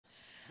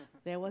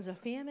There was a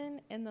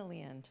famine in the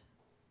land,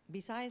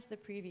 besides the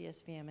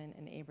previous famine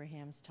in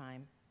Abraham's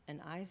time,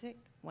 and Isaac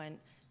went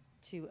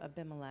to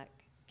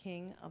Abimelech,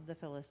 king of the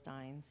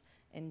Philistines,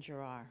 in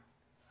Gerar.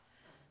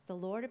 The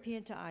Lord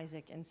appeared to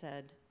Isaac and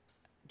said,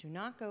 "Do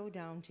not go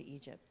down to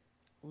Egypt.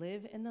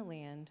 Live in the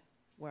land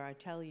where I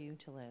tell you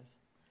to live.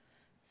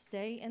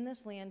 Stay in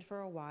this land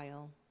for a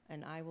while,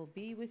 and I will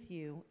be with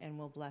you and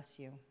will bless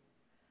you.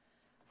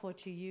 For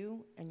to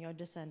you and your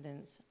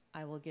descendants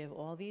I will give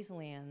all these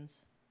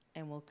lands,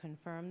 and will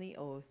confirm the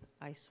oath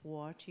I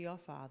swore to your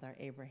father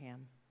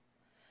Abraham.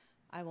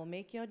 I will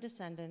make your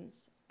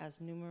descendants as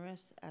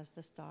numerous as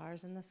the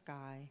stars in the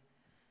sky,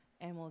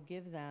 and will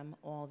give them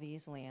all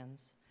these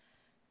lands.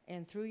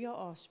 And through your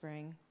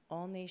offspring,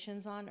 all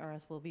nations on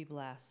earth will be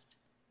blessed,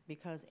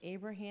 because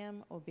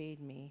Abraham obeyed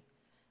me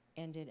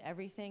and did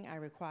everything I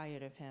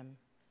required of him,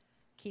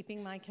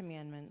 keeping my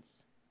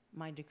commandments,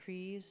 my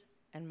decrees,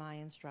 and my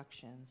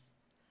instructions."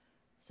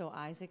 So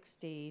Isaac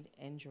stayed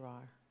in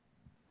Gerar.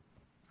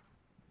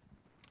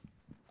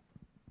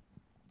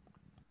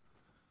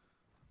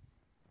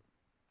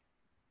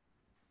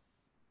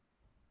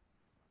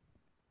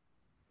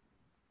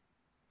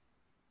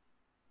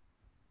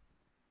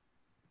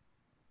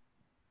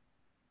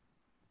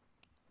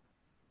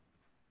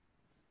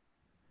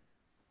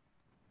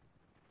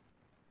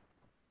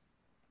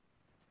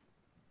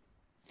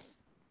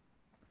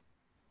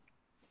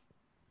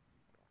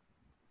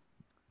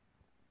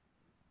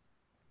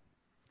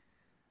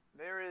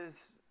 There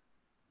is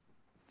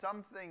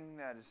something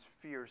that is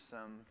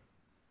fearsome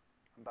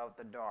about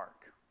the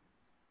dark.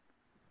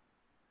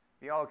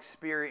 We all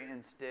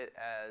experienced it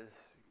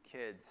as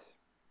kids.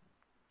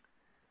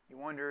 You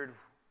wondered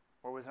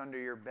what was under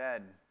your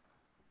bed,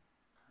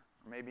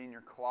 or maybe in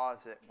your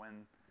closet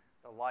when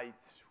the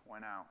lights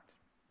went out.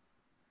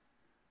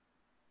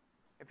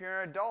 If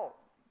you're an adult,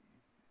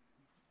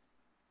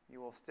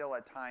 you will still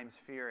at times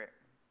fear it.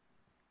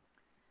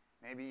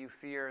 Maybe you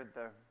fear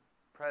the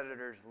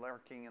predators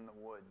lurking in the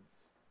woods.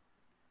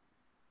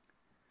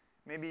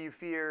 Maybe you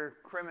fear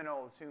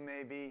criminals who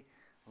may be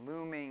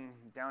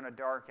looming down a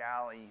dark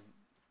alley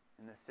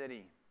in the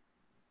city.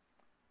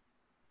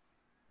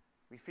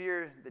 We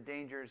fear the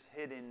dangers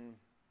hidden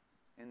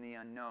in the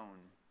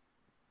unknown,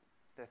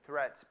 the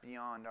threats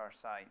beyond our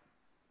sight.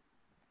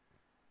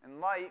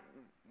 And light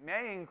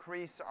may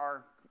increase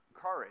our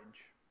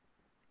courage,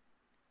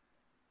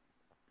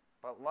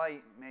 but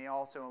light may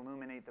also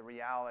illuminate the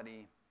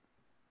reality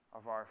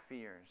of our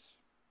fears.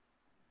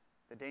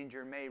 The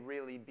danger may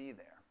really be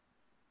there.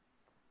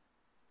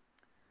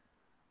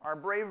 Our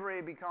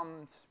bravery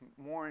becomes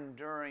more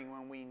enduring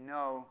when we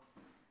know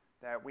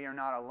that we are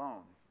not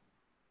alone.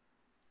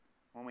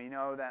 When we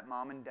know that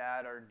mom and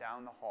dad are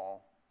down the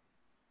hall.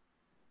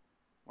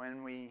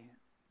 When we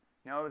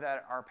know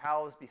that our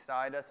pal is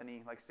beside us and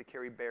he likes to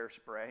carry bear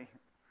spray.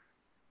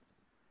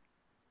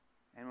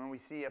 And when we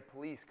see a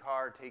police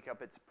car take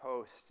up its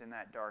post in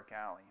that dark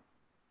alley.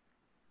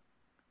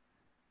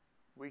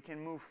 We can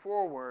move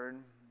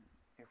forward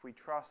if we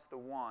trust the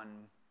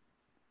one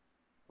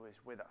who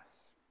is with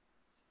us.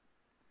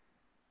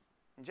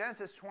 In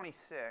Genesis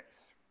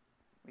 26,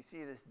 we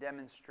see this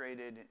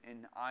demonstrated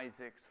in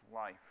Isaac's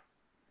life.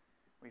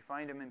 We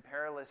find him in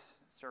perilous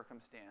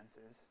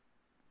circumstances.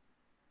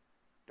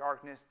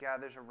 Darkness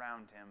gathers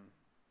around him.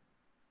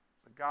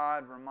 But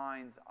God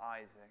reminds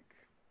Isaac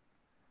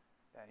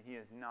that he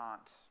is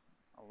not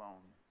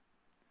alone.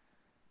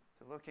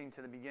 So looking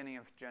to the beginning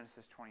of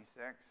Genesis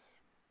 26,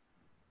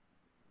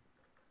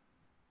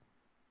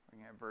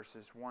 looking at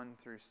verses 1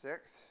 through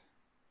 6,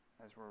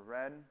 as we're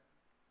read,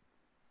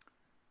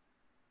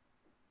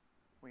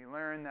 we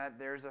learn that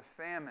there's a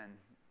famine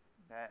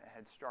that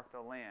had struck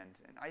the land.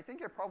 And I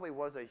think it probably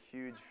was a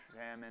huge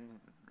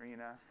famine,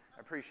 Rena. I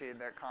appreciate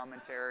that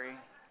commentary.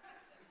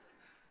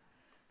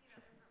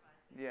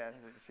 Yeah,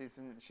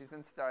 she's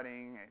been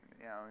studying.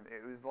 You know,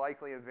 it was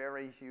likely a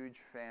very huge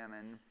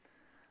famine,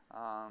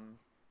 and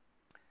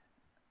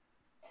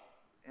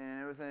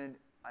it was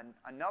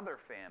another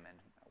famine.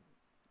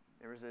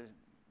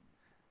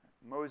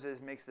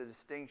 Moses makes a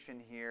distinction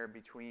here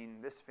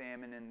between this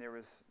famine and there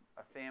was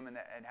a famine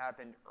that had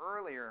happened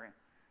earlier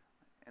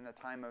in the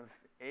time of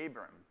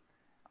Abram.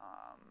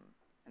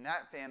 And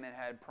that famine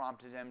had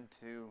prompted him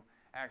to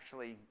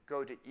actually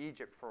go to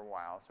Egypt for a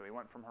while. So he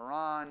went from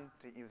Haran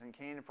he was in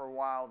Canaan for a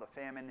while, the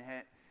famine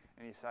hit,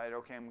 and he decided,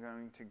 okay, I'm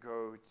going to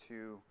go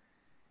to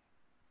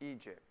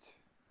Egypt.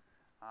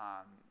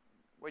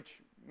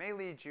 Which may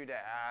lead you to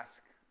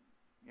ask,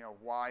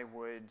 why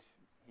would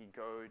he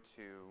go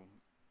to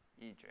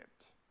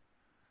Egypt?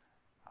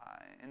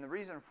 And the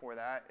reason for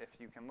that, if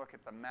you can look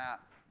at the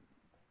map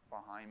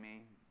behind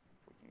me,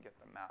 if we can get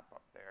the map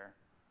up there.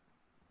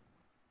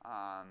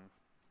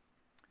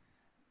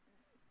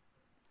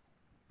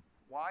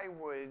 Why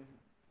would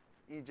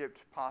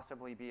Egypt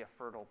possibly be a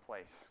fertile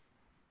place?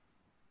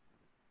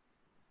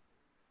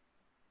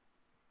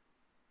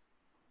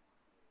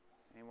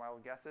 Any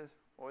wild guesses?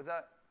 What was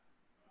that?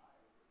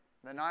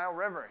 The Nile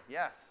River,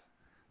 yes.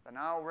 The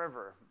Nile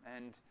River.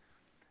 And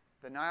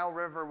the Nile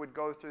River would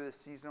go through the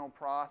seasonal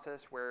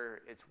process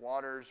where its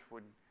waters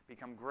would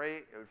become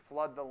great. It would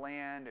flood the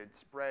land. It would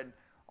spread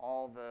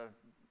all the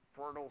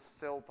fertile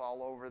silt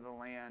all over the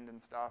land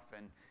and stuff,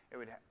 and it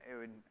would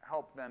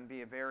help them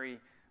be a very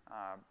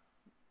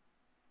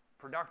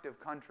productive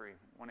country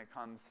when it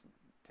comes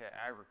to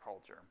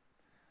agriculture.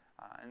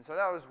 And so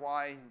that was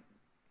why,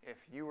 if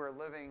you were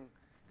living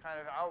kind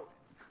of out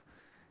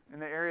in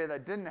the area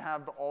that didn't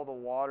have all the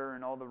water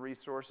and all the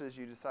resources,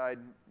 you decide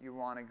you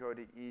want to go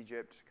to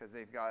Egypt because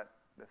they've got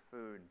the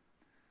food.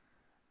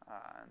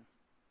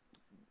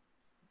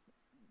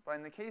 But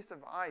in the case of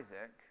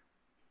Isaac,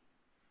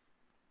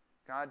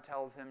 God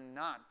tells him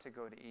not to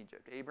go to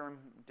Egypt. Abram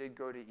did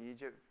go to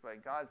Egypt,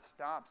 but God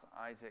stops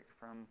Isaac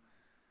from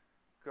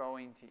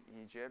going to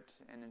Egypt,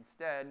 and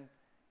instead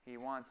he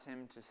wants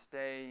him to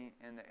stay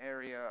in the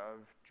area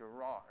of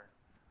Gerar.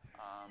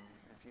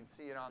 If you can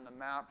see it on the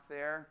map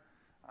there,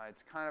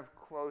 it's kind of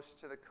close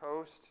to the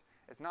coast.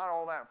 It's not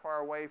all that far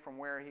away from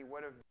where he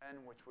would have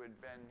been, which would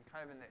have been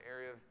kind of in the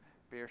area of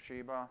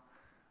Beersheba.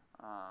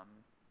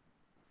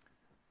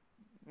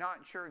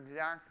 Not sure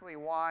exactly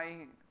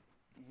why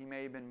he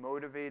may have been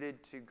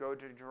motivated to go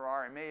to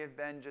Gerar. It may have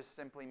been just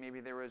simply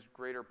maybe there was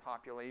greater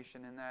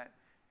population in that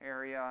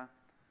area.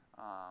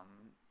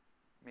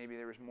 Maybe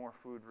there was more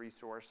food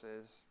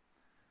resources.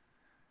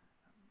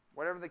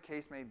 Whatever the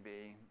case may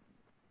be,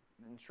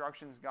 the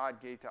instructions God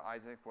gave to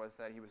Isaac was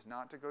that he was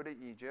not to go to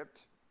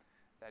Egypt,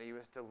 that he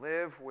was to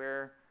live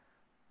where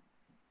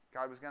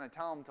God was going to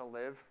tell him to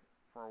live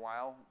for a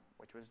while,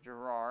 which was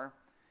Gerar.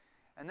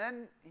 And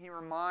then he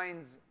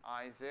reminds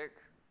Isaac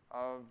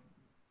of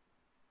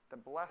the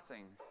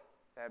blessings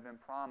that have been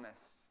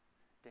promised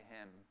to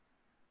him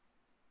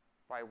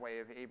by way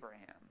of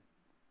Abraham.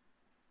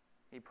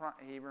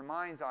 He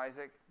reminds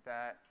Isaac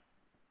that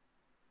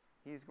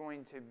he's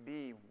going to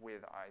be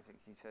with Isaac.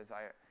 He says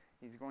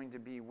he's going to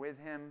be with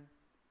him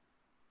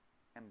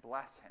and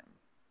bless him.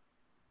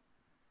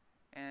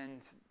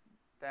 And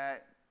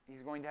that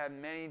he's going to have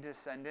many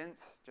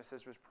descendants, just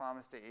as was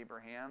promised to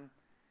Abraham,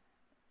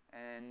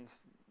 and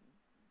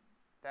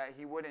that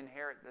he would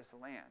inherit this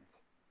land.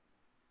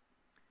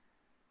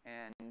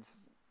 And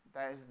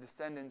that his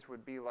descendants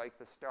would be like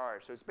the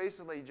stars. So it's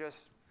basically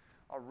just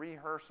a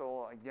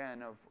rehearsal,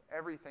 again, of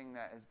everything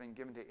that has been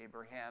given to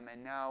Abraham.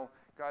 And now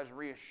God's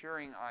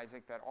reassuring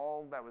Isaac that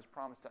all that was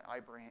promised to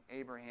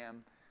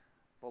Abraham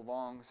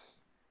belongs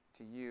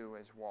to you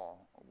as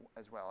well.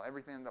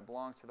 Everything that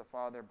belongs to the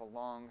Father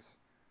belongs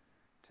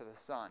to the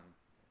Son.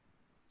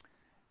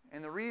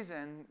 And the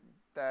reason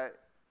that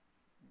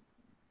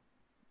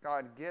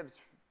God gives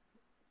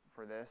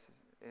for this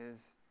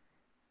is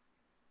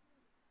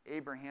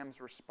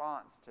Abraham's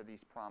response to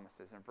these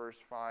promises. In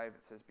verse 5,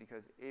 it says,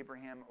 "Because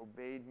Abraham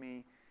obeyed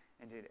me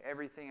and did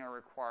everything I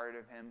required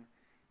of him,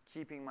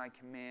 keeping my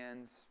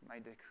commands, my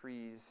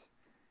decrees,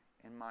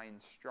 and my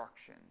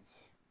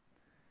instructions."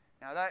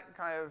 Now that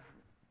kind of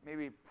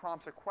maybe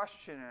prompts a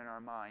question in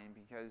our mind,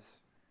 because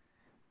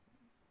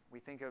we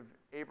think of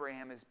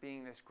Abraham as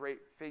being this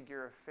great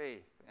figure of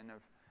faith, and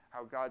of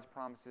how God's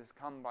promises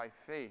come by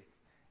faith,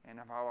 and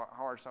of how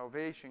our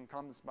salvation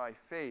comes by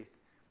faith,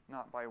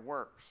 not by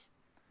works.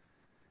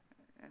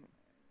 And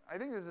I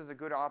think this is a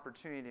good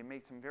opportunity to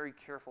make some very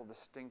careful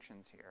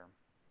distinctions here.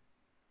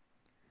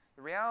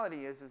 The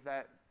reality is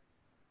that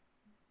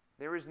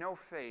there is no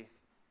faith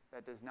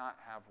that does not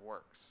have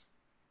works.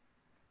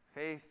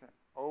 Faith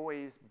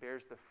always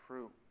bears the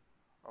fruit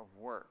of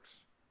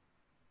works.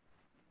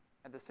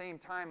 At the same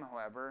time,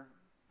 however,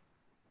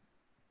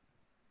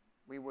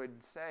 we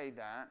would say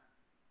that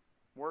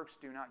works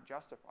do not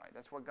justify.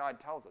 That's what God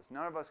tells us.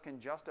 None of us can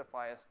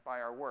justify us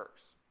by our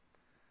works.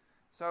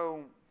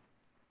 So,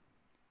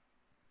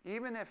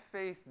 even if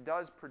faith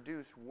does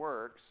produce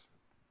works,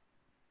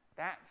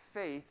 that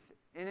faith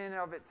in and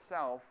of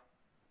itself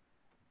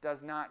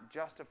does not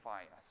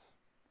justify us.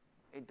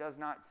 It does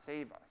not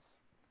save us.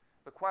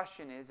 The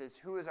question is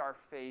who is our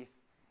faith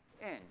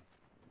in?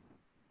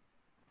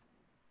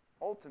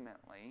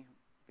 Ultimately,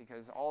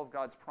 because all of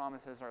God's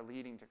promises are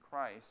leading to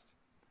Christ,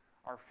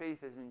 our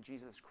faith is in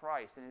Jesus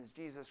Christ, and it's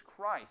Jesus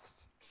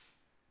Christ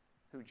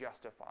who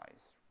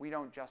justifies. We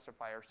don't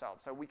justify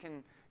ourselves. So we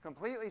can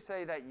completely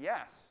say that,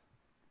 yes,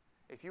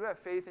 if you have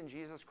faith in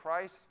Jesus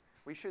Christ,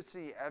 we should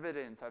see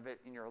evidence of it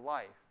in your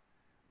life.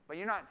 But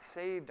you're not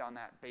saved on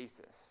that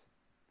basis.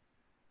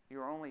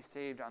 You are only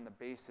saved on the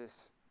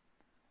basis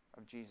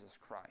of Jesus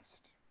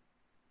Christ.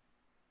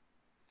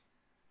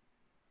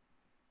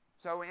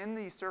 So in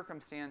these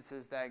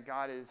circumstances that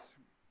God is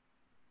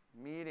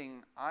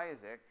meeting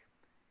Isaac,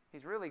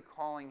 he's really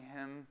calling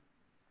him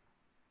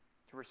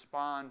to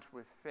respond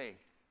with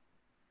faith,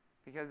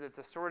 because it's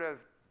a sort of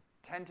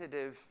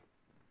tentative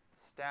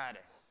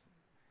status.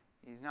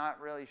 He's not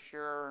really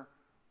sure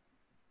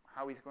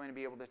how he's going to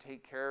be able to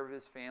take care of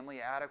his family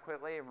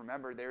adequately. And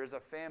remember, there is a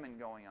famine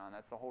going on.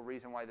 That's the whole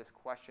reason why this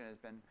question has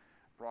been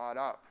brought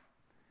up.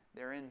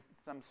 They're in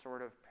some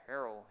sort of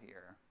peril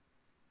here.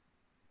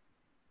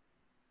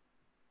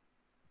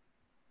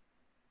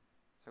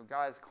 So So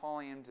God is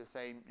calling him to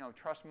say,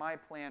 trust my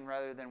plan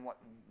rather than what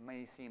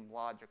may seem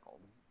logical,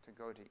 to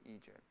go to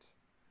Egypt.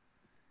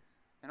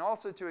 And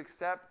also to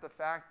accept the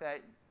fact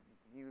that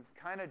you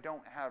kind of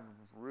don't have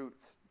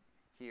roots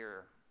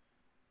here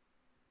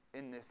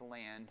in this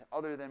land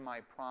other than my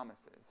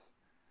promises.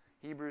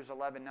 Hebrews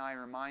 11:9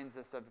 reminds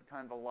us of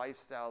kind of the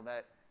lifestyle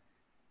that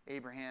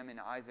Abraham and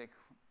Isaac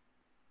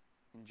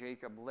and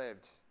Jacob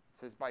lived. It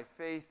says, by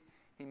faith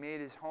he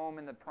made his home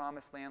in the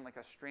promised land like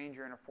a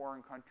stranger in a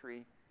foreign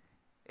country.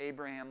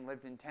 Abraham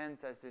lived in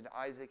tents, as did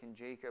Isaac and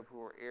Jacob, who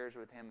were heirs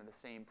with him of the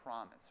same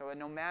promise. So a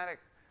nomadic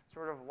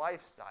sort of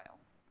lifestyle.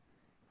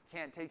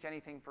 Can't take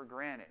anything for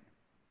granted.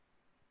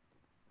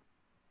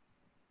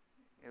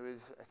 It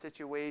was a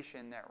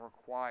situation that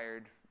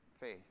required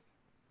faith.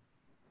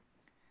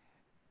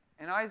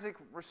 And Isaac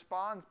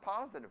responds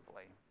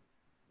positively.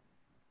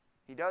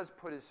 He does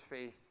put his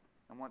faith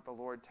in what the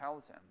Lord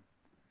tells him.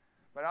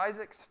 But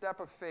Isaac's step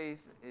of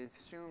faith is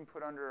soon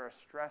put under a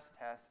stress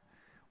test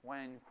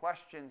when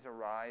questions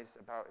arise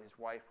about his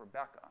wife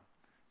Rebekah.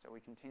 So we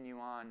continue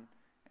on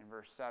in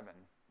verse 7. It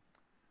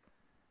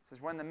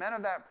says, when the men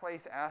of that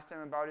place asked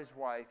him about his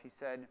wife, he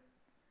said,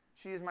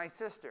 she is my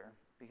sister,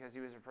 because he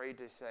was afraid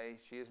to say,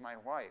 she is my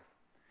wife.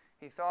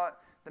 He thought,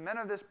 the men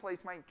of this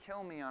place might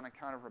kill me on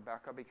account of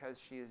Rebekah, because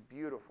she is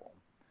beautiful.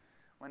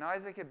 When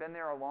Isaac had been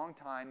there a long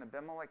time,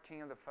 Abimelech,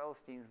 king of the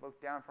Philistines,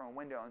 looked down from a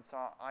window and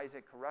saw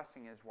Isaac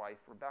caressing his wife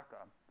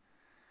Rebekah.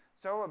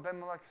 So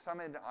Abimelech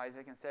summoned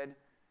Isaac and said,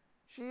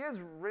 she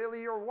is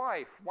really your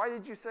wife. Why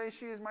did you say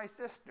she is my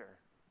sister?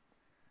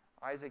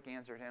 Isaac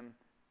answered him,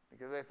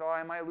 because I thought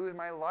I might lose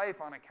my life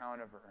on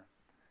account of her.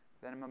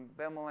 Then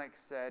Abimelech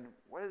said,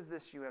 what is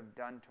this you have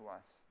done to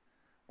us?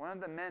 One of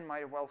the men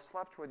might have well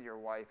slept with your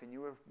wife, and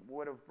you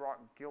would have brought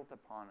guilt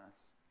upon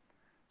us.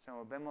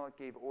 So Abimelech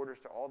gave orders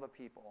to all the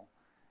people,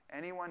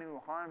 anyone who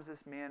harms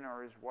this man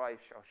or his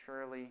wife shall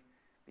surely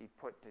be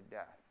put to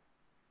death.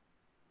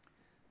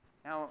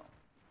 Now,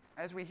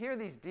 as we hear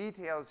these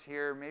details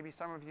here, maybe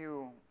some of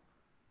you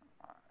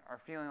are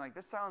feeling like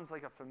this sounds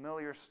like a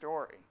familiar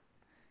story.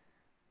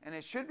 And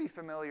it should be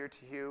familiar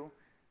to you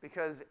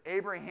because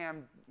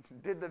Abraham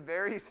did the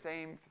very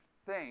same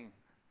thing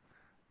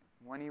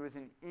when he was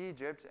in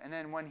Egypt and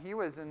then when he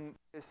was in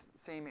this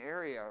same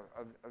area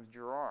of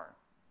Gerar.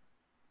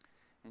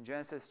 In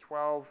Genesis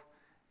 12,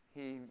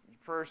 he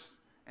first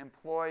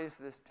employs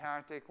this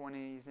tactic when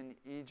he's in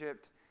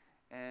Egypt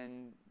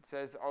and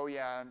says, oh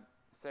yeah,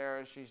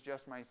 Sarah, she's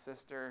just my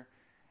sister.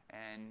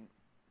 And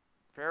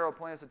Pharaoh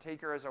plans to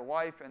take her as a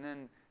wife, and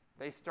then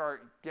they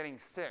start getting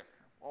sick.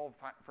 All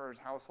of Pharaoh's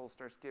household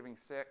starts getting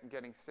sick.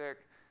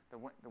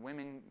 The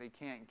women, they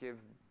can't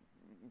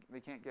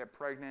get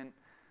pregnant.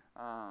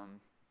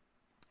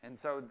 And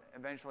so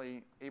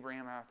eventually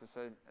Abraham has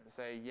to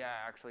say, yeah,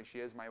 actually she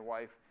is my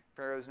wife.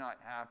 Pharaoh's not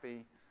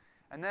happy.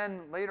 And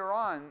then later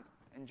on,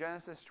 in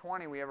Genesis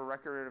 20, we have a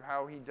record of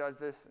how he does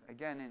this,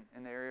 again,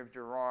 in the area of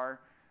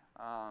Gerar,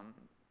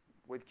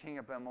 with King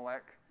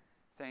Abimelech,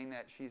 saying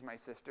that she's my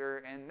sister.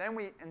 And then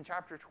in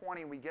chapter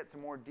 20, we get some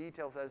more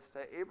details as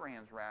to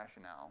Abraham's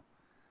rationale.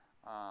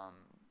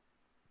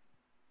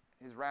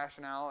 His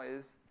rationale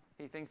is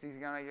he thinks he's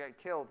going to get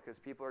killed because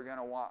people are going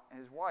to want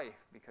his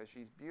wife because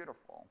she's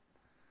beautiful.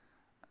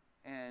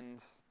 And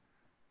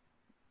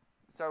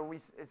so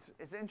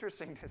it's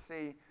interesting to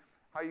see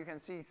how you can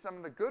see some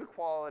of the good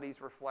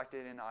qualities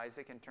reflected in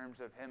Isaac in terms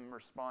of him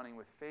responding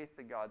with faith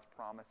to God's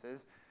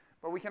promises.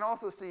 But we can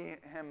also see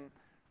him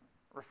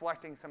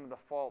reflecting some of the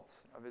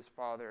faults of his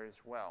father as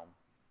well.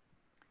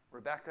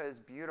 Rebekah is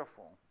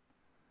beautiful.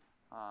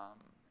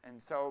 And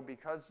so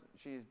because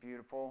she is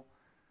beautiful,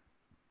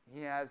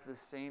 he has the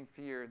same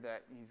fear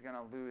that he's going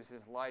to lose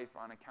his life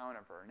on account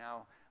of her.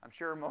 Now, I'm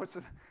sure most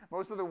of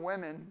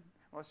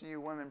you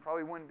women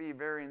probably wouldn't be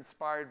very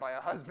inspired by a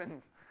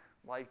husband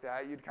like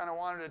that. You'd kind of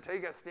want him to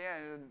take a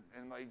stand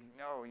and like,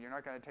 no, you're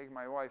not going to take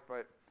my wife.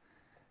 But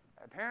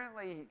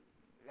apparently,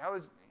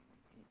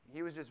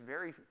 he was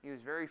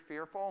very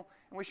fearful,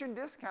 and we shouldn't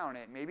discount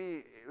it.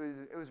 Maybe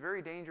it was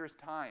very dangerous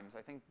times.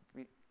 I think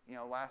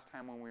last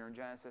time when we were in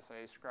Genesis,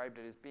 I described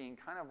it as being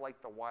kind of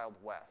like the Wild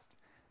West.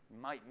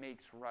 Might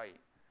makes right.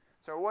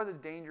 So it was a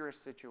dangerous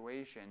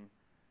situation,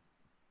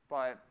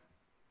 but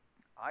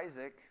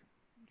Isaac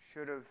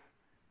should have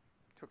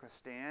took a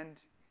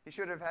stand. He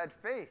should have had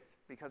faith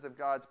because of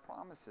God's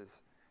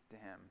promises to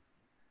him.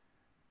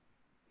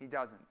 He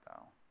doesn't,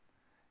 though.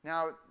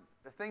 Now,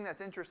 the thing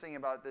that's interesting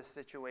about this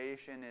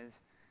situation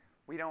is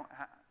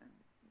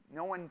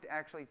no one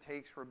actually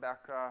takes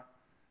Rebekah.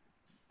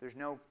 There's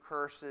no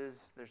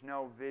curses. There's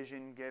no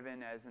vision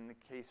given, as in the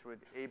case with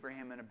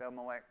Abraham and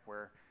Abimelech,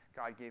 where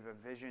God gave a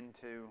vision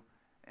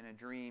in a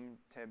dream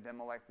to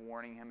Abimelech,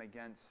 warning him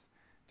against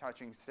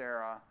touching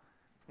Sarah.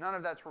 None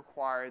of that's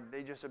required.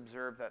 They just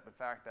observe that the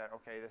fact that,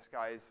 okay, this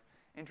guy's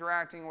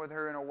interacting with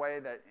her in a way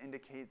that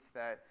indicates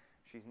that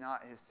she's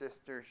not his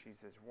sister, she's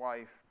his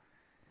wife.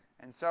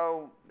 And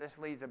so this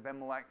leads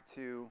Abimelech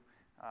to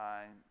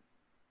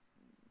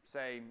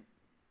say,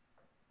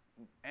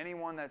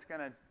 anyone that's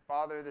going to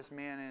bother this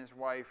man and his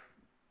wife,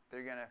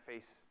 they're going to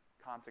face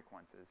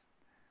consequences,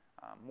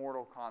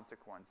 mortal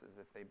consequences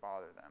if they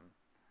bother them.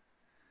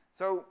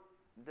 So,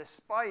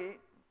 despite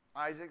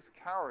Isaac's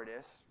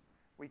cowardice,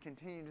 we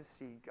continue to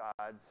see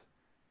God's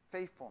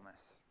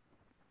faithfulness.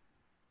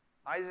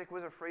 Isaac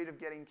was afraid of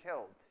getting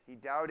killed. He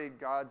doubted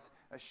God's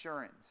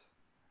assurance.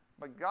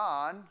 But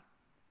God,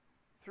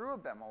 through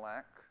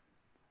Abimelech,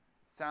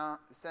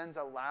 sends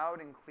a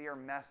loud and clear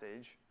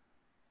message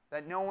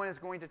that no one is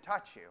going to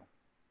touch you.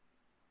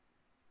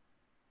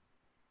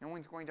 No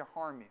one's going to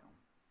harm you.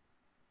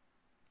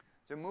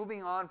 So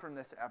moving on from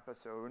this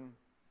episode,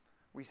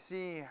 we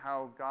see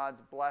how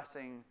God's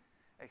blessing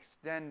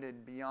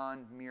extended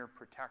beyond mere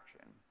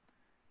protection.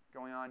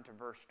 Going on to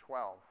verse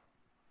 12.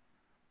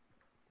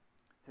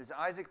 It says,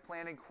 Isaac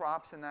planted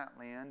crops in that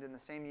land, and the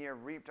same year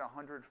reaped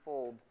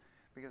 100-fold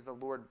because the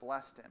Lord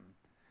blessed him.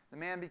 The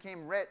man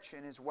became rich,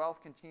 and his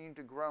wealth continued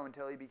to grow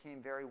until he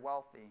became very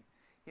wealthy.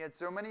 He had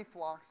so many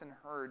flocks and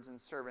herds and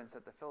servants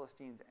that the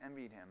Philistines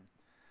envied him.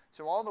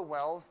 So all the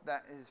wells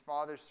that his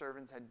father's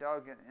servants had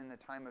dug in the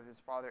time of his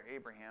father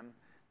Abraham,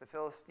 the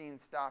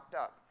Philistines stopped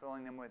up,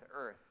 filling them with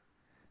earth.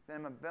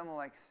 Then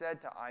Abimelech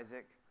said to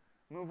Isaac,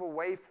 "Move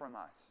away from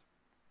us.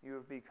 You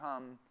have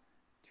become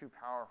too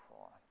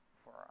powerful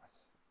for us."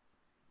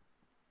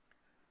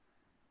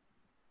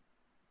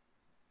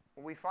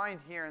 What we find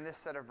here in this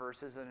set of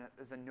verses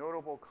is a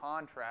notable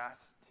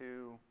contrast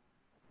to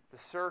the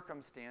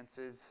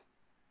circumstances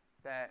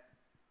that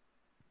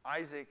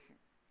Isaac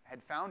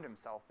had found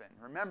himself in.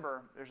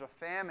 Remember, there's a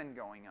famine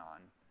going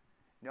on.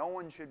 No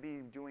one should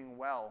be doing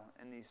well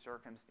in these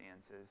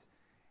circumstances.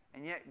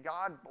 And yet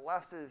God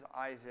blesses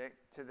Isaac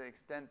to the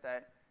extent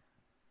that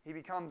he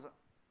becomes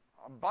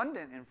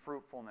abundant in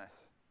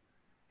fruitfulness.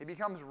 He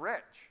becomes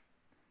rich.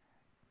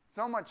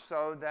 So much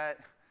so that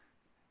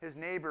his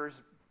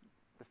neighbors,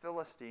 the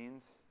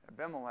Philistines,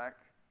 Abimelech,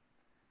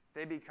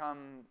 they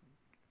become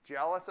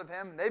jealous of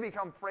him. They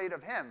become afraid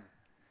of him.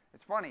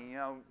 It's funny,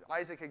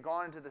 Isaac had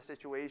gone into the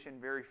situation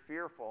very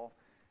fearful.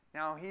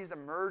 Now he's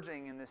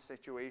emerging in this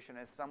situation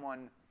as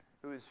someone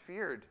who is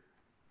feared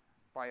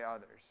by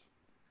others.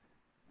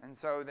 And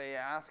so they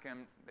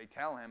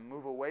tell him,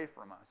 "Move away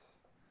from us."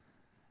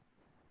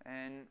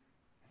 And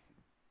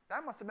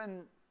that must have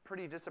been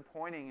pretty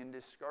disappointing and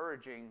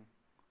discouraging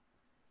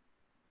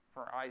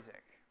for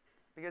Isaac.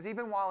 Because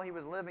even while he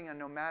was living a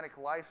nomadic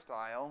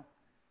lifestyle,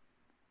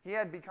 he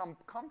had become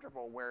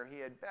comfortable where he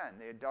had been.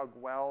 They had dug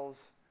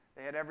wells.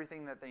 They had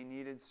everything that they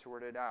needed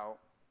sorted out.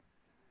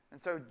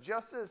 And so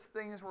just as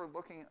things were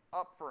looking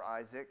up for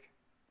Isaac,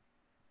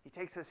 he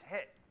takes this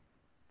hit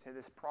to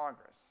this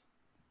progress.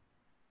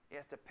 He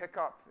has to pick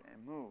up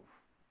and move.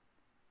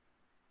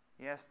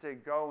 He has to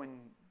go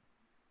and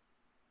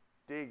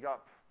dig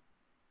up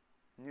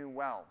new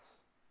wells.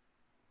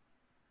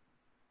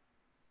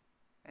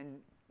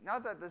 And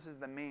not that this is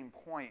the main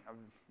point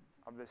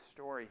of this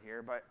story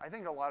here, but I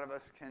think a lot of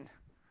us can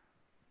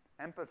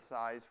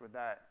empathize with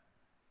that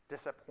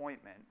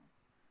disappointment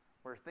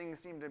where things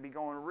seem to be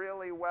going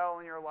really well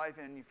in your life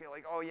and you feel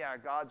like, oh yeah,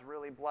 God's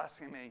really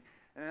blessing me.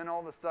 And then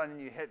all of a sudden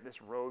you hit this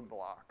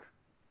roadblock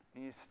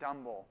and you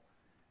stumble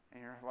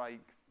and you're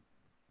like,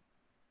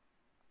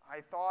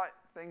 I thought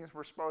things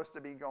were supposed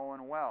to be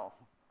going well.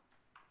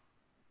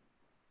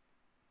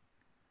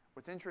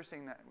 What's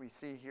interesting that we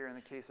see here in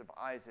the case of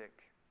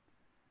Isaac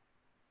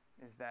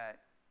is that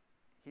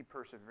he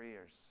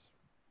perseveres.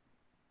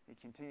 He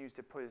continues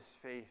to put his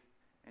faith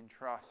and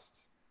trust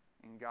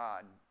in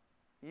God,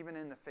 even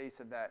in the face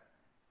of that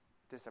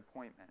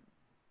disappointment.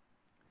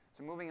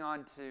 So moving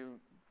on to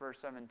verse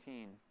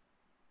 17.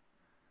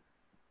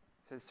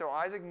 It says, So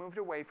Isaac moved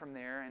away from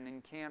there and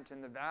encamped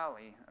in the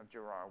valley of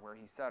Gerar, where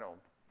he settled.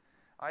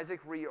 Isaac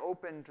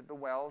reopened the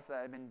wells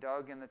that had been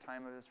dug in the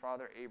time of his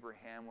father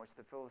Abraham, which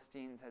the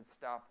Philistines had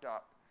stopped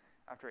up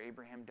after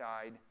Abraham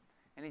died,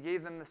 and he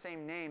gave them the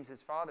same names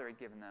his father had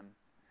given them.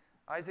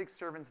 Isaac's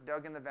servants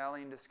dug in the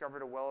valley and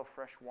discovered a well of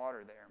fresh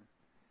water there.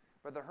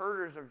 But the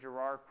herders of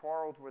Gerar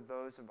quarreled with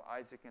those of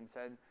Isaac and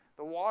said,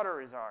 "The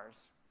water is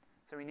ours."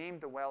 So he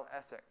named the well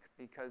Esek,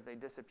 because they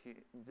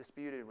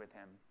disputed with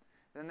him.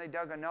 Then they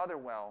dug another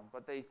well,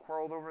 but they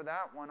quarreled over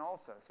that one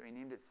also. So he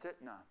named it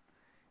Sitnah.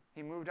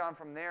 He moved on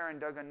from there and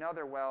dug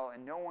another well,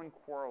 and no one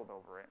quarreled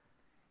over it.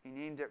 He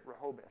named it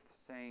Rehoboth,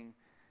 saying,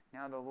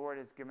 "Now the Lord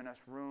has given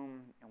us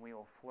room, and we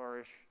will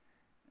flourish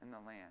in the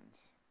land."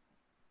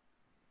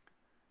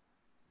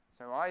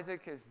 So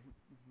Isaac is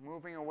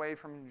moving away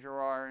from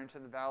Gerar into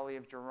the valley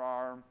of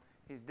Gerar.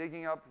 He's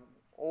digging up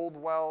old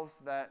wells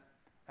that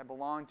had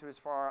belonged to his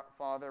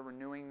father,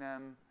 renewing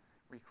them,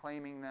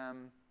 reclaiming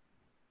them.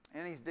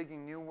 And he's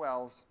digging new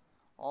wells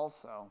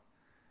also.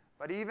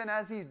 But even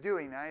as he's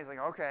doing that, he's like,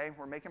 okay,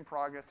 we're making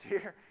progress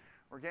here.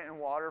 We're getting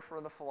water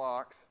for the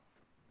flocks.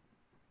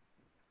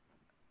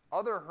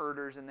 Other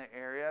herders in the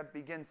area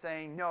begin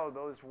saying, no,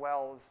 those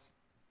wells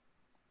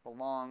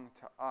belong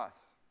to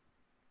us.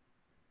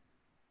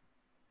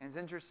 And it's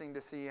interesting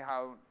to see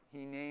how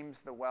he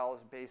names the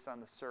wells based on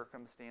the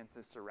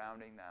circumstances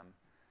surrounding them.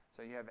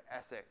 So you have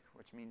Esek,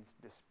 which means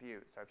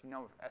dispute. So if you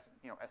know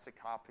Esek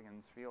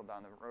Hopkins Field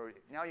down the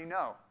road, now you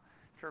know.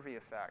 hypertrophy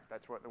effect.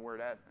 That's what the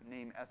word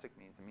name Esek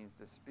means. It means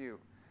dispute.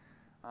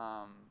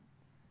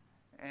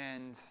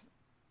 And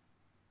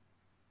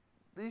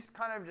these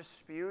kind of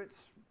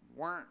disputes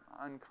weren't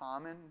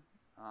uncommon.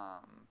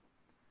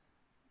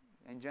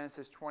 In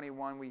Genesis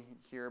 21, we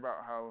hear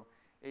about how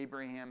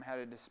Abraham had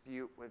a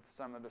dispute with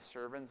some of the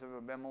servants of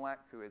Abimelech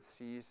who had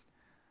seized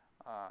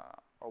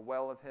a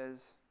well of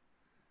his.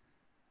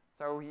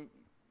 So he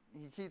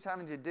keeps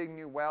having to dig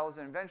new wells,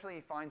 and eventually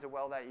he finds a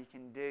well that he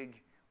can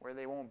dig where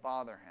they won't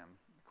bother him,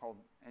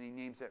 and he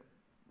names it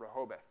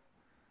Rehoboth,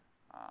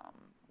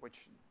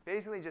 which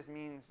basically just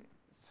means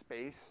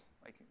space,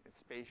 like a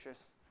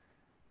spacious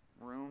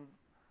room.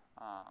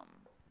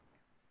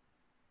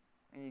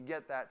 And you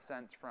get that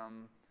sense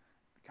from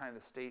kind of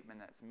the statement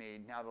that's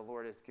made, now the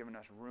Lord has given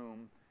us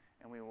room,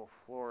 and we will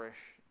flourish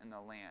in the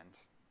land.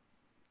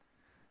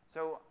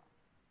 So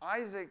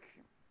Isaac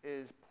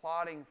is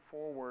plodding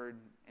forward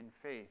in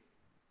faith.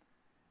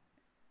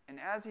 And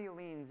as he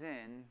leans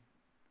in,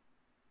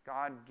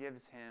 God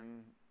gives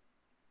him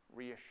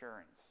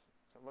reassurance.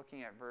 So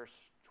looking at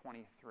verse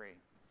 23.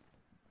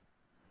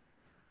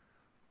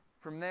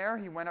 From there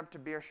he went up to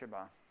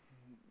Beersheba.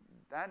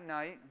 That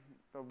night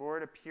the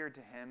Lord appeared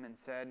to him and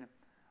said,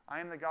 I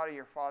am the God of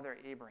your father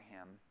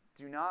Abraham.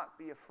 Do not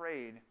be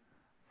afraid,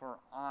 for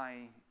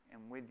I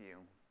am with you.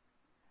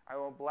 I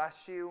will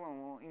bless you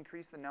and will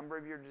increase the number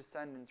of your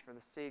descendants for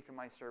the sake of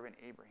my servant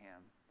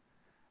Abraham.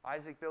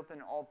 Isaac built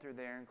an altar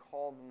there and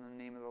called on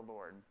the name of the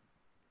Lord.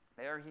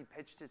 There he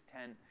pitched his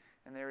tent,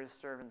 and there his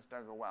servants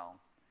dug a well.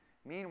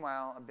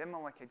 Meanwhile,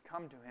 Abimelech had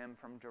come to him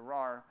from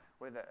Gerar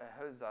with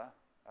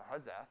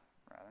Ahuzeth,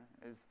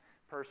 his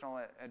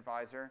personal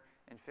advisor,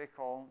 and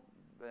Phicol,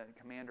 the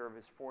commander of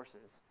his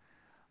forces.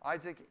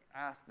 Isaac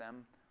asked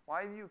them,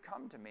 Why have you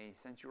come to me,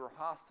 since you were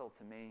hostile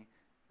to me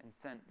and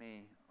sent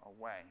me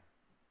away?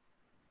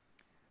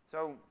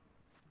 So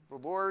the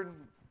Lord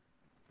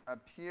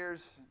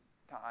appears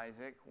to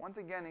Isaac, once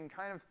again in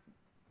kind of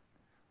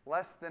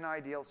less than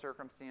ideal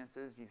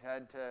circumstances. He's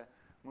had to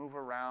move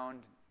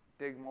around,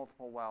 dig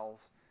multiple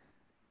wells.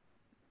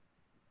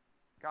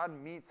 God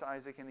meets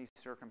Isaac in these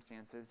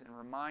circumstances and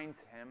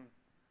reminds him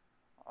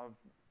of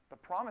the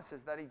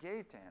promises that he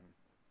gave to him.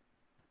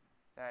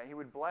 That he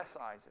would bless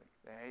Isaac,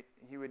 that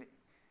he would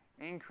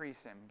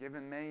increase him, give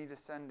him many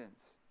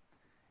descendants.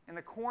 And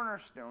the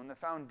cornerstone, the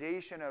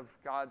foundation of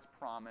God's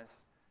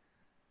promise,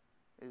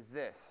 is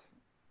this.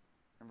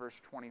 In verse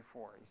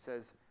 24, he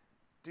says,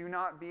 Do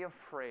not be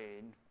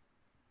afraid,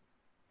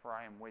 for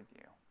I am with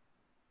you.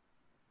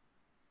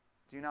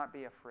 Do not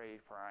be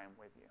afraid, for I am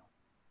with you.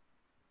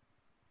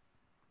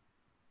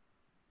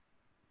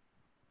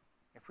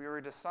 If we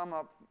were to sum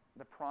up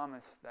the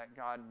promise that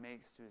God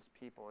makes to his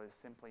people, is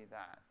simply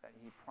that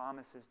he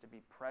promises to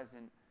be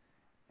present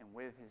and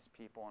with his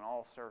people in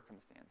all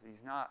circumstances.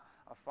 He's not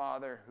a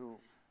father who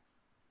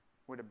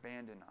would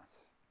abandon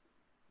us.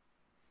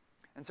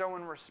 And so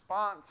in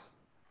response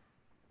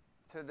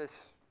to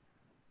this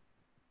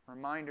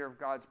reminder of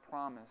God's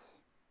promise,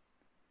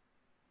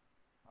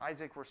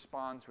 Isaac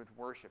responds with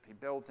worship. He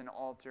builds an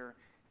altar,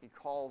 he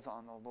calls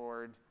on the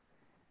Lord,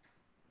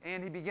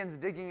 and he begins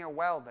digging a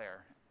well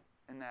there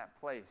in that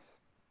place.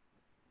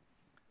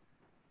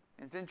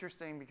 It's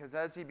interesting because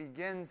as he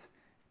begins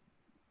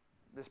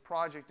this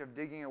project of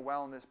digging a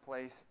well in this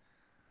place,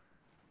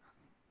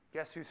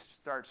 guess who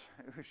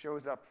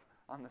shows up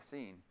on the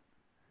scene?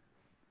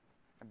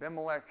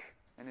 Abimelech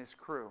and his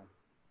crew.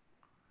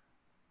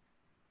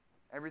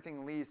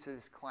 Everything leads to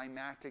this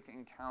climactic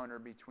encounter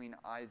between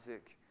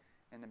Isaac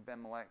and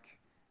Abimelech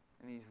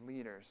and these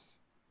leaders.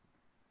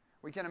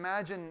 We can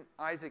imagine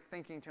Isaac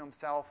thinking to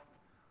himself,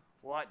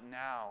 what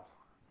now?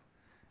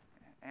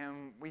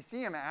 And we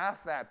see him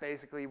ask that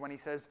basically when he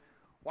says,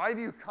 Why have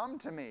you come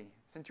to me,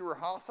 since you were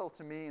hostile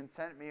to me and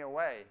sent me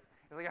away?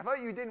 He's like, I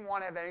thought you didn't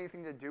want to have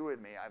anything to do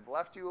with me. I've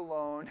left you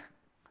alone.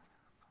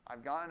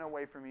 I've gotten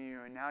away from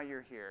you, and now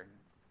you're here.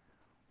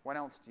 What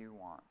else do you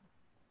want?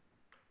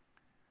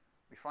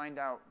 We find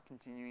out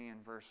continuing in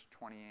verse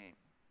 28.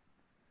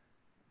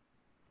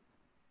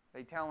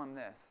 They tell him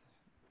this.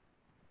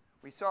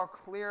 We saw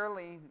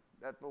clearly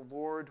that the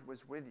Lord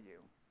was with you.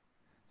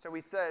 So we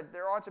said,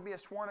 there ought to be a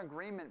sworn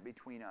agreement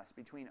between us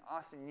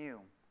and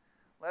you.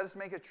 Let us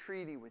make a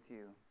treaty with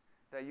you,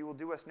 that you will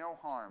do us no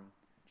harm,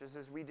 just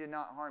as we did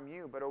not harm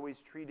you, but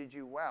always treated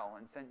you well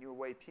and sent you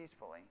away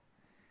peacefully.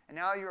 And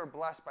now you are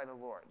blessed by the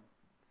Lord.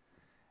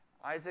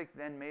 Isaac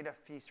then made a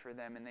feast for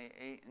them, and they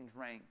ate and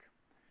drank.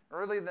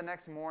 Early the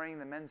next morning,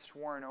 the men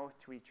swore an oath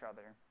to each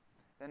other.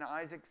 Then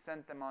Isaac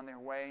sent them on their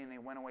way, and they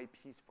went away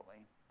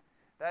peacefully.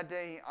 That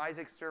day,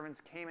 Isaac's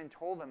servants came and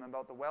told him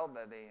about the well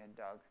that they had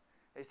dug.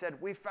 They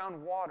said, We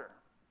found water.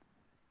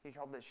 He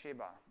called it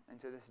Sheba, and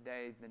to this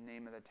day, the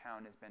name of the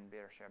town has been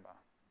Beersheba.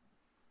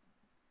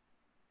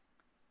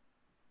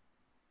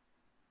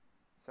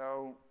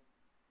 So,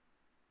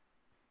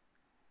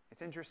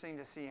 it's interesting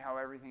to see how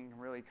everything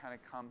really kind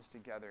of comes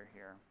together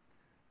here.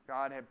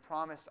 God had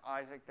promised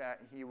Isaac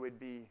that he would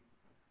be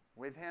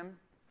with him,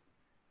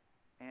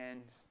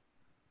 and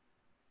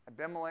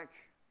Abimelech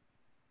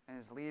and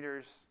his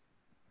leaders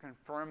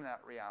confirm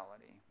that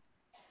reality.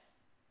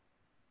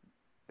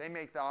 They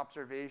make the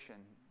observation.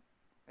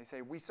 They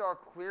say, we saw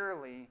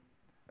clearly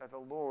that the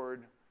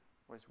Lord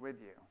was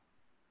with you.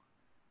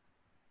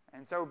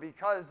 And so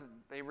because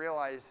they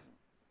realize,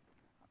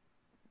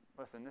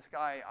 listen, this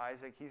guy,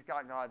 Isaac, he's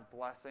got God's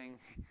blessing.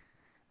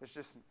 There's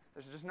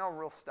just no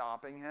real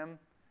stopping him.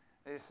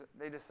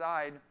 They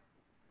decide,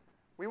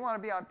 we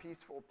want to be on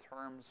peaceful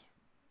terms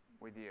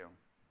with you.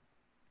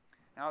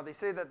 Now, they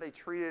say that they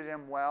treated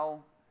him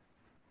well.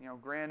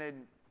 Granted,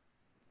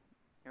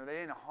 they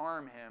didn't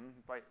harm him,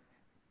 but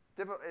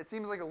it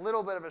seems like a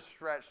little bit of a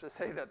stretch to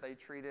say that they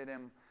treated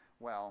him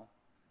well.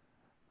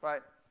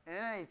 But in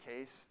any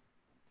case,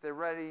 they're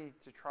ready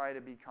to try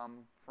to become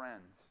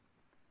friends.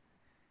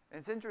 And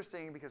it's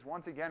interesting because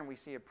once again we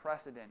see a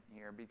precedent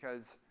here,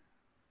 because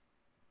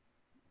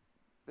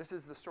this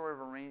is the sort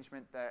of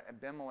arrangement that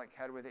Abimelech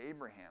had with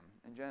Abraham.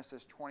 In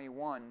Genesis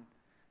 21,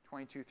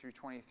 22 through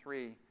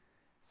 23,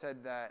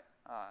 said that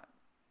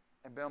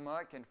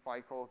Abimelech and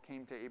Phicol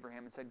came to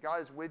Abraham and said,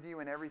 God is with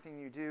you in everything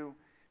you do.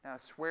 Now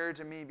swear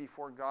to me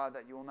before God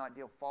that you will not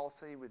deal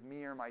falsely with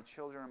me or my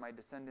children or my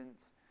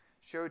descendants.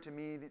 Show to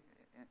me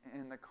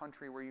in the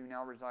country where you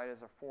now reside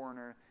as a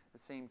foreigner the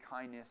same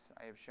kindness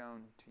I have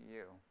shown to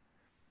you.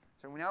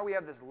 So now we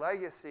have this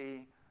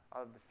legacy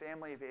of the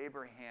family of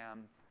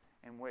Abraham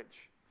in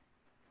which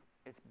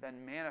it's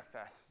been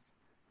manifest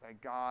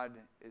that God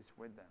is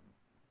with them.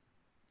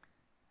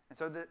 And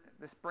so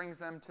this brings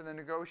them to the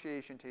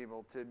negotiation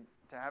table, to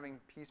having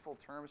peaceful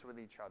terms with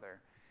each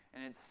other.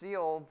 And it's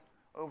sealed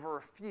over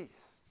a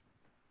feast,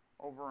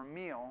 over a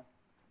meal,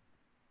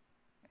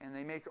 and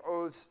they make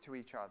oaths to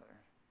each other.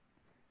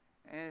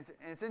 And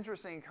it's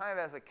interesting, kind of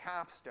as a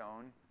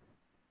capstone.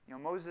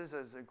 Moses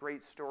is a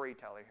great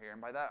storyteller here.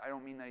 And by that, I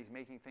don't mean that he's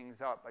making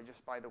things up, but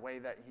just by the way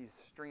that he's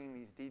stringing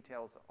these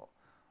details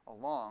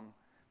along.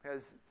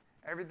 Because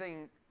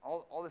everything,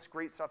 all this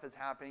great stuff is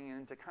happening.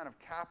 And to kind of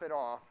cap it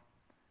off,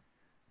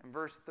 in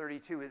verse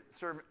 32,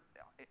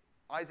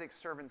 Isaac's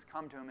servants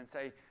come to him and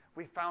say,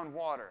 we found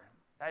water.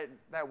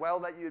 That well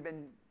that you had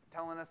been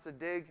telling us to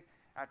dig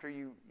after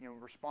you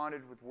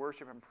responded with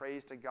worship and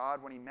praise to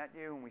God when he met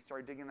you and we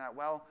started digging that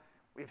well,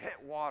 we've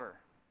hit water.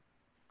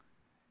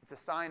 It's a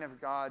sign of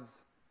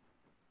God's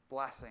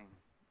blessing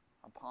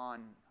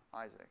upon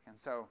Isaac. And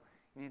so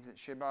he names it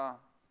Sheba,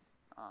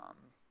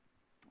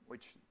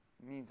 which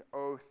means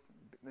oath.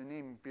 The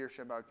name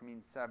Beersheba can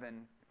mean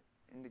 7,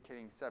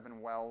 indicating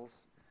 7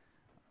 wells,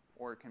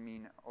 or it can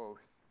mean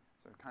oath.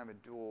 So kind of a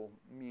dual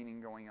meaning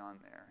going on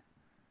there.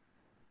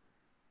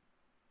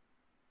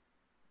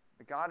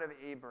 The God of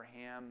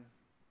Abraham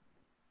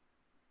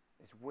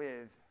is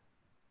with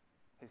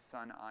his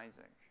son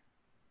Isaac.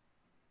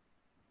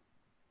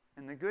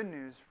 And the good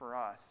news for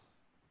us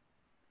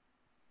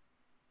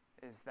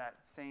is that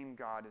same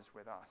God is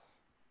with us.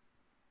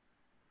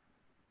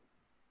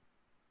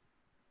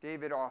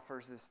 David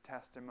offers this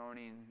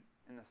testimony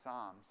in the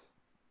Psalms.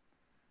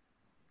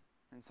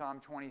 In Psalm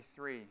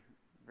 23,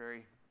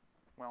 very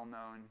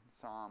well-known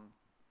psalm,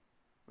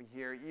 we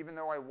hear, even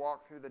though I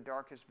walk through the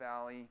darkest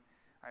valley,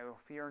 I will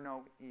fear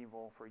no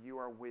evil, for you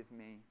are with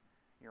me.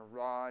 Your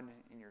rod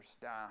and your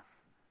staff,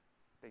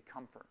 they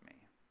comfort me.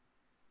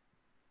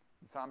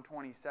 In Psalm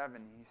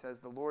 27, he says,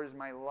 the Lord is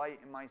my light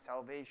and my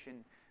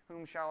salvation.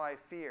 Whom shall I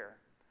fear?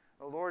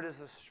 The Lord is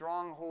the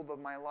stronghold of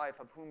my life.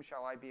 Of whom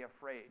shall I be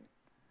afraid?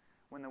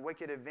 When the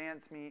wicked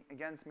advance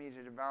against me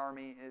to devour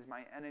me, it is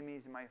my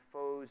enemies and my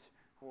foes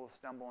who will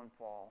stumble and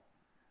fall.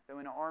 Though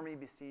an army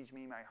besiege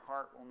me, my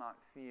heart will not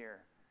fear.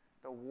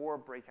 Though war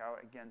break out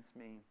against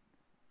me,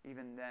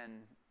 even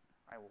then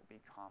I will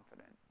be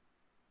confident.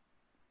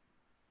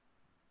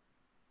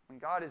 When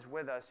God is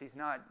with us, he's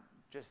not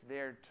just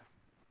there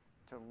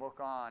to look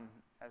on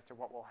as to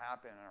what will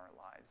happen in our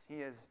lives. He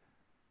is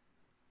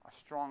a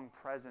strong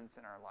presence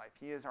in our life.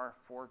 He is our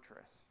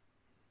fortress.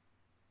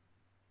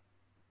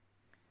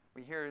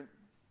 We hear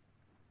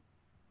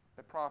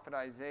the prophet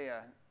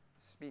Isaiah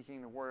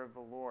speaking the word of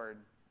the Lord,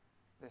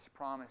 this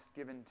promise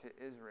given to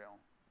Israel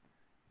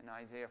in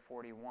Isaiah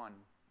 41.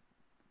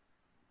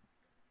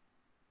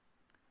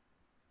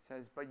 It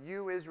says, but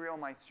you, Israel,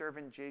 my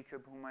servant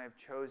Jacob, whom I have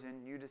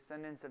chosen, you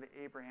descendants of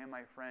Abraham,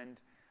 my friend,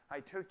 I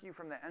took you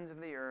from the ends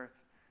of the earth,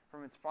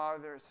 from its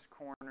farthest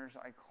corners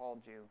I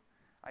called you.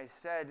 I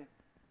said,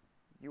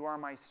 you are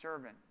my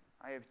servant.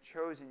 I have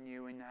chosen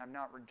you and have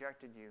not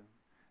rejected you.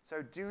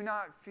 So do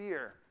not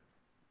fear,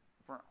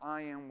 for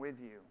I am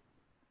with you.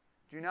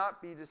 Do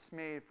not be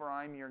dismayed, for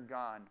I am your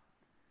God.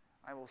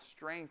 I will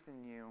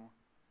strengthen you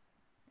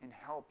and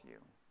help you.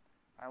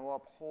 I will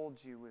uphold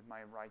you with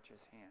my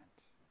righteous hand.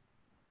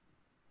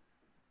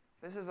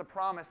 This is a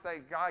promise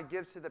that God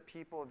gives to the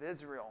people of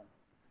Israel.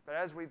 But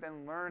as we've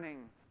been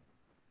learning,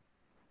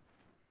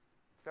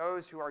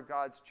 those who are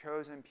God's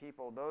chosen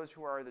people, those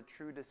who are the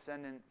true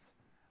descendants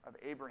of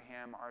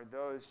Abraham, are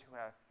those who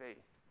have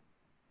faith.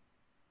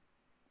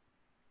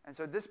 And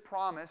so this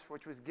promise,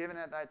 which was given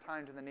at that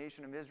time to the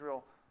nation of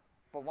Israel,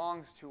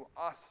 belongs to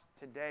us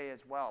today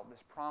as well.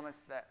 This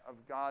promise of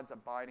God's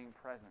abiding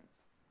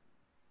presence.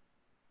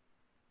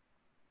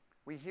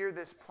 We hear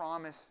this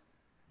promise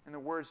in the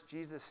words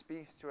Jesus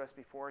speaks to us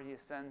before he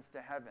ascends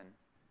to heaven.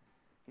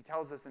 He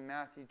tells us in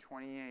Matthew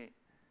 28,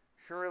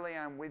 "Surely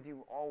I'm with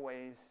you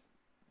always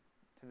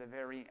to the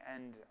very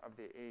end of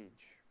the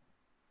age."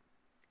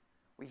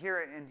 We hear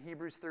it in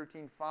Hebrews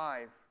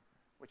 13:5,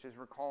 which is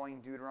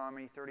recalling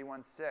Deuteronomy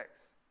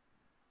 31:6,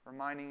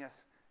 reminding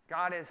us,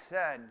 God has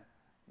said,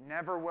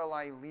 "Never will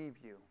I leave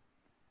you.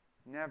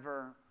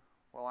 Never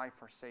will I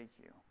forsake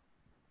you."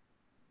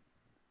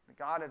 The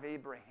God of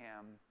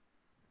Abraham,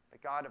 the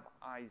God of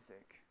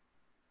Isaac,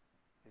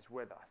 is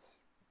with us.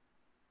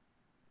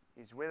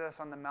 He's with us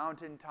on the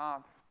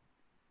mountaintop.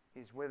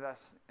 He's with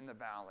us in the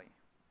valley.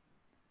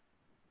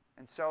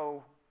 And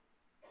so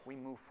we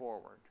move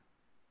forward.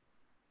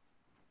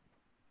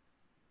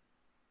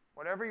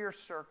 Whatever your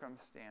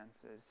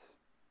circumstances,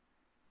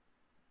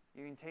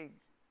 you can take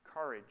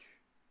courage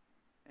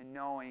in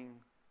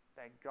knowing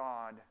that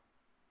God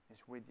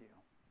is with you.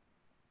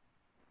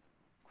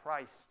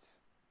 Christ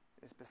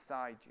is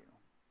beside you.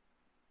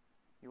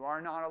 You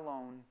are not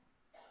alone.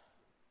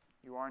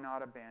 You are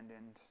not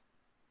abandoned.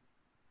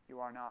 You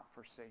are not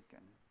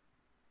forsaken.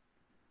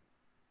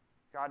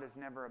 God has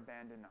never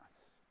abandoned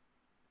us.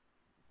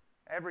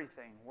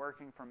 Everything,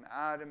 working from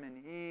Adam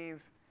and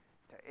Eve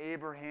to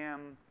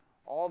Abraham,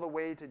 all the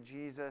way to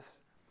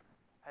Jesus,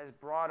 has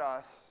brought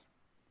us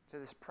to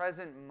this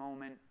present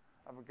moment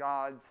of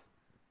God's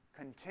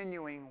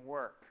continuing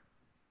work.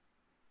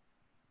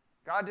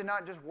 God did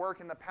not just work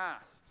in the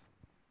past.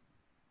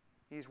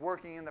 He's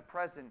working in the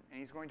present, and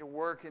he's going to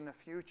work in the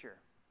future.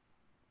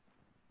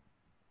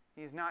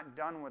 He's not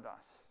done with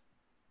us.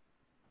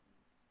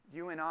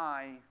 You and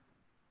I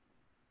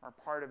are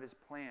part of his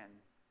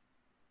plan.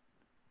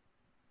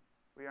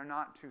 We are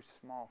not too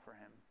small for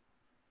him.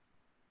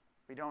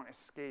 We don't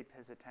escape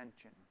his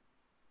attention.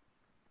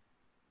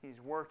 He's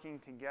working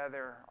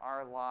together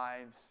our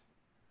lives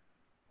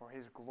for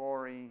his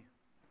glory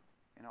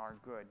and our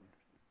good.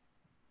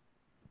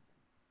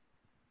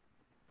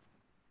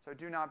 So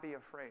do not be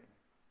afraid.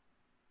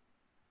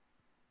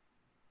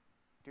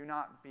 Do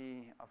not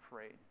be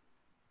afraid.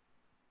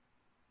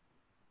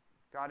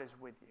 God is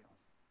with you.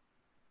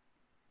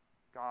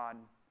 God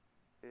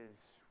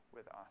is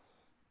with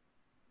us.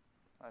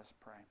 Let us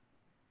pray.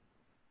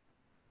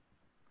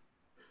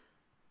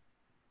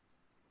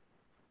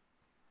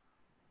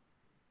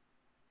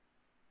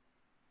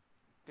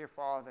 Dear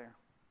Father,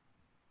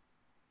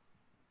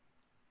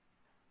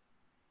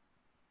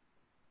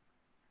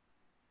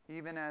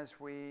 even as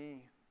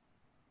we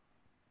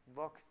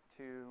look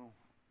to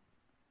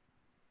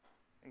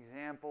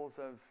examples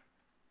of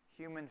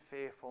human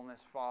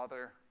faithfulness,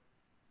 Father,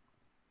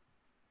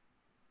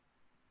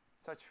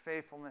 such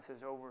faithfulness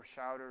is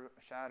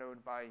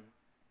overshadowed by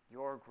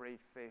your great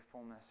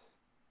faithfulness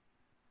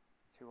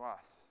to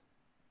us.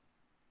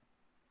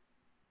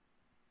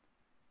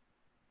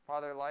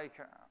 Father, like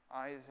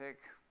Isaac,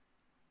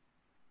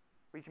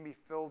 we can be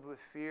filled with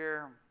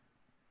fear,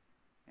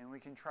 and we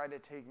can try to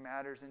take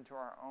matters into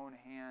our own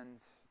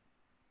hands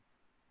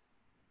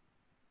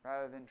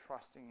rather than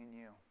trusting in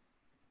you.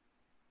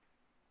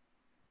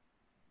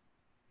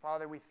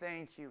 Father, we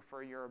thank you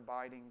for your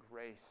abiding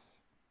grace,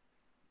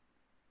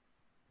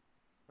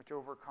 which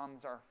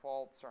overcomes our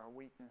faults, our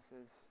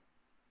weaknesses.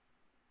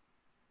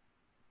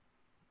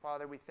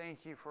 Father, we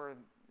thank you for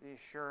the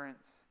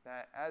assurance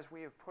that as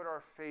we have put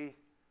our faith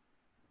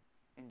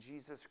in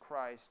Jesus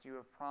Christ, you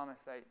have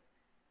promised that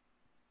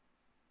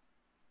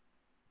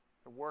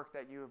the work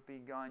that you have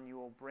begun, you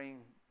will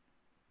bring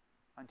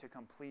unto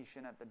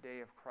completion at the day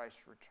of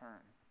Christ's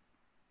return.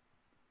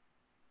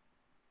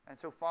 And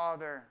so,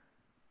 Father,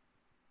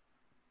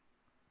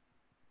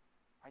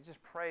 I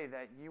just pray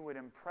that you would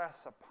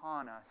impress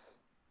upon us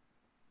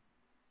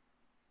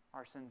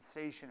our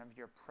sensation of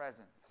your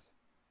presence.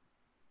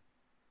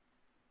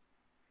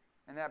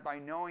 And that by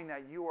knowing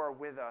that you are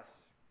with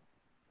us,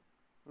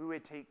 we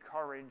would take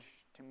courage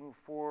to move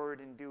forward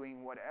in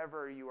doing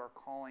whatever you are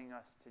calling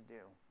us to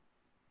do.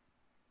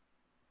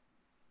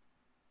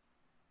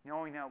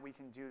 Knowing that we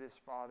can do this,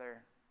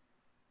 Father,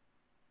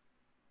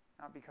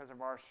 not because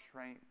of our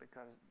strength,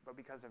 but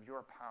because of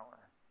your power,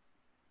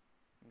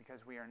 and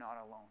because we are not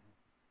alone.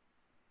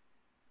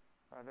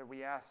 Father,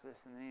 we ask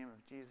this in the name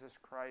of Jesus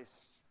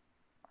Christ,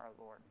 our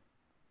Lord.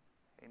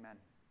 Amen.